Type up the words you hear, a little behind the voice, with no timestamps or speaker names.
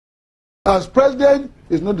As president,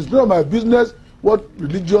 it's none of my business what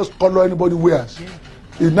religious color anybody wears.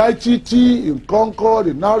 In ITT, in Concord,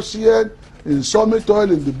 in RCN, in Summit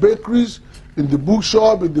Oil, in the bakeries, in the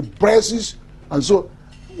bookshop, in the presses, and so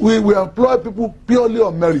we employ people purely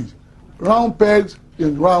on merit. Round pegs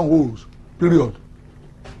in round holes, period.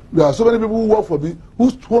 There are so many people who work for me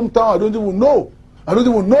whose hometown I don't even know. I don't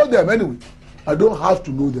even know them anyway. I don't have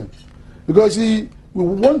to know them. Because we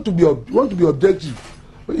want to be objective.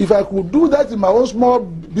 If I could do that in my own small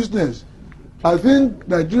business, I think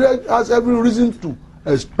Nigeria has every reason to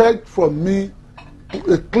expect from me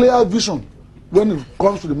a clear vision when it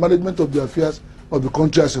comes to the management of the affairs of the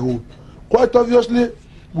country as a whole. Quite obviously,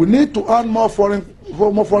 we need to earn more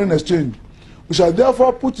foreign exchange. We shall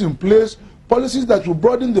therefore put in place policies that will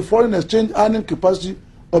broaden the foreign exchange earning capacity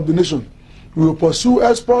of the nation. We will pursue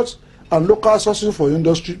exports and local sourcing for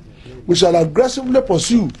industry. We shall aggressively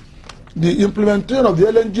pursue the implementation of the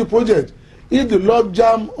LNG project if the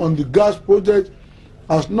logjam on the gas project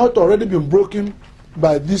has not already been broken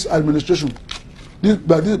by this administration,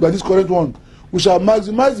 by this current one. We shall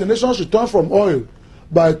maximize the nation's return from oil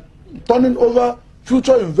by turning over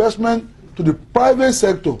future investment to the private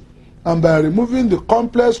sector and by removing the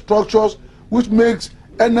complex structures which makes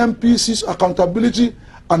NMPC's accountability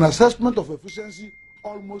and assessment of efficiency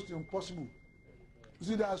almost impossible. You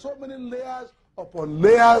see, there are so many layers upon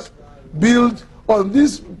layers built on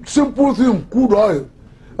this simple thing, crude oil.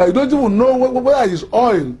 You don't even know whether it's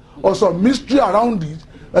oil or some mystery around it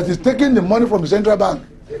that is taking the money from the central bank.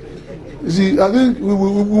 You see, I think we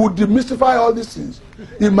would demystify all these things.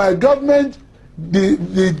 In my government, the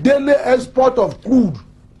daily export of crude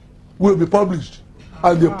will be published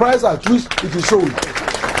and the price at which it is sold.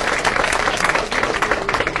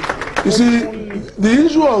 You see, the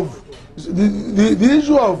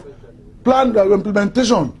issue of planned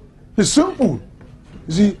implementation is simple.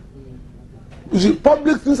 You see,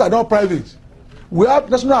 public things are not private. We have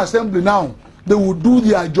National Assembly now. They will do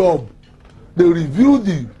their job. They review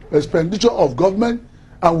the expenditure of government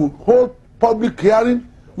and will hold public hearing.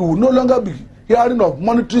 We will no longer be hearing of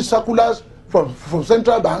monetary circulars from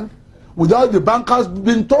central bank without the bankers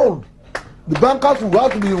being told. The bankers will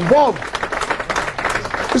have to be involved.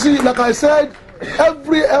 You see, like I said,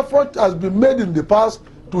 every effort has been made in the past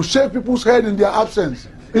to shake people's head in their absence.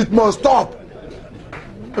 It must stop.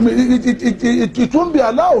 I mean, it won't be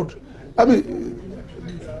allowed. I mean,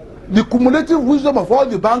 the cumulative wisdom of all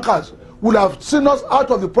the bankers would have seen us out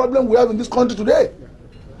of the problem we have in this country today.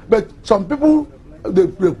 But some people, they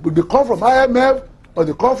come from IMF or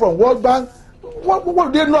they come from World Bank. What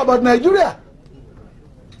do they know about Nigeria?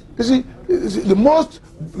 You see, the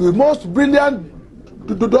most brilliant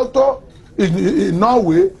doctor in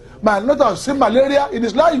Norway might not have seen malaria in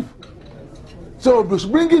his life. So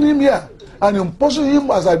bringing him here and imposing him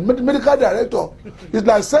as a medical director is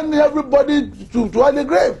like sending everybody to the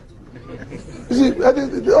grave. You see, I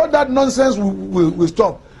think all that nonsense will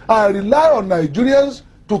stop. I rely on Nigerians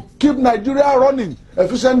to keep Nigeria running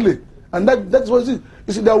efficiently, and that's what it is.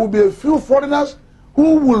 You see, there will be a few foreigners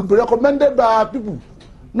who will be recommended by our people,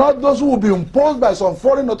 not those who will be imposed by some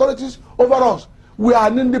foreign authorities over us. We are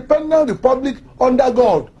an independent republic under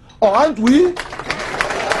God, or aren't we?